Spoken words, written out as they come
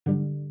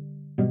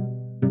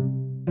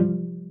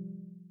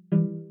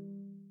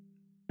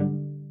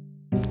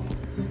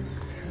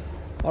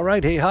All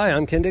right, hey, hi,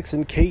 I'm Ken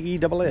Dixon,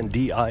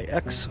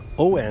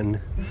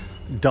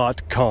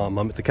 KENDIXON.com.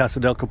 I'm at the Casa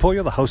del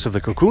Capullo, the House of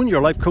the Cocoon,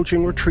 your life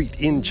coaching retreat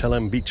in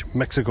Chelem Beach,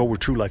 Mexico, where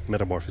true life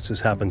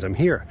metamorphosis happens. I'm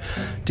here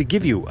to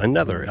give you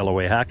another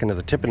LOA hack,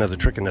 another tip, another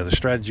trick, another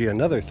strategy,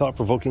 another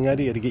thought-provoking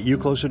idea to get you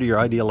closer to your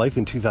ideal life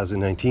in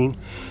 2019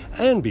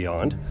 and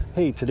beyond.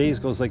 Hey, today's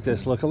goes like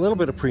this. Look, a little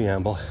bit of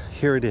preamble.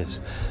 Here it is.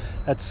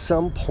 At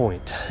some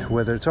point,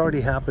 whether it's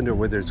already happened or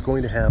whether it's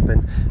going to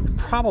happen,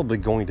 probably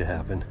going to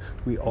happen,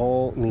 we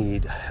all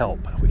need help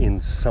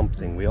in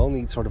something. We all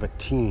need sort of a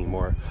team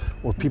or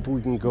people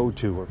we can go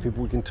to or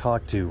people we can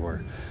talk to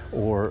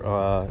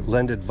or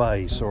lend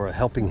advice or a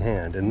helping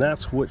hand. And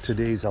that's what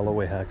today's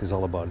LOA hack is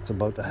all about. It's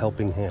about the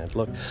helping hand.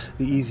 Look,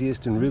 the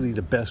easiest and really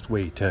the best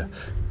way to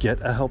get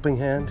a helping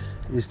hand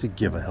is to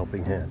give a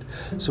helping hand.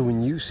 So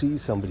when you see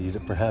somebody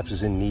that perhaps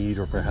is in need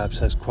or perhaps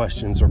has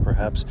questions or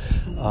perhaps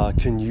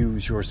can use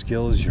your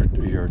skills,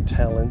 your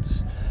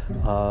talents,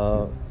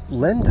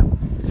 lend them.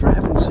 For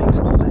heaven's sakes,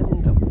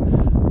 lend them.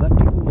 Let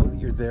people know that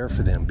you're there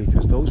for them,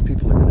 because those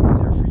people are going to be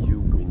there for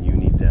you when you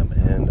need them.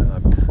 And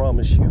I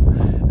promise you,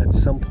 at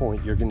some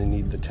point, you're going to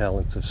need the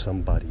talents of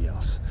somebody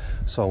else.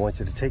 So I want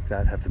you to take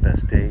that, have the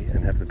best day,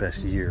 and have the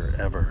best year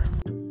ever.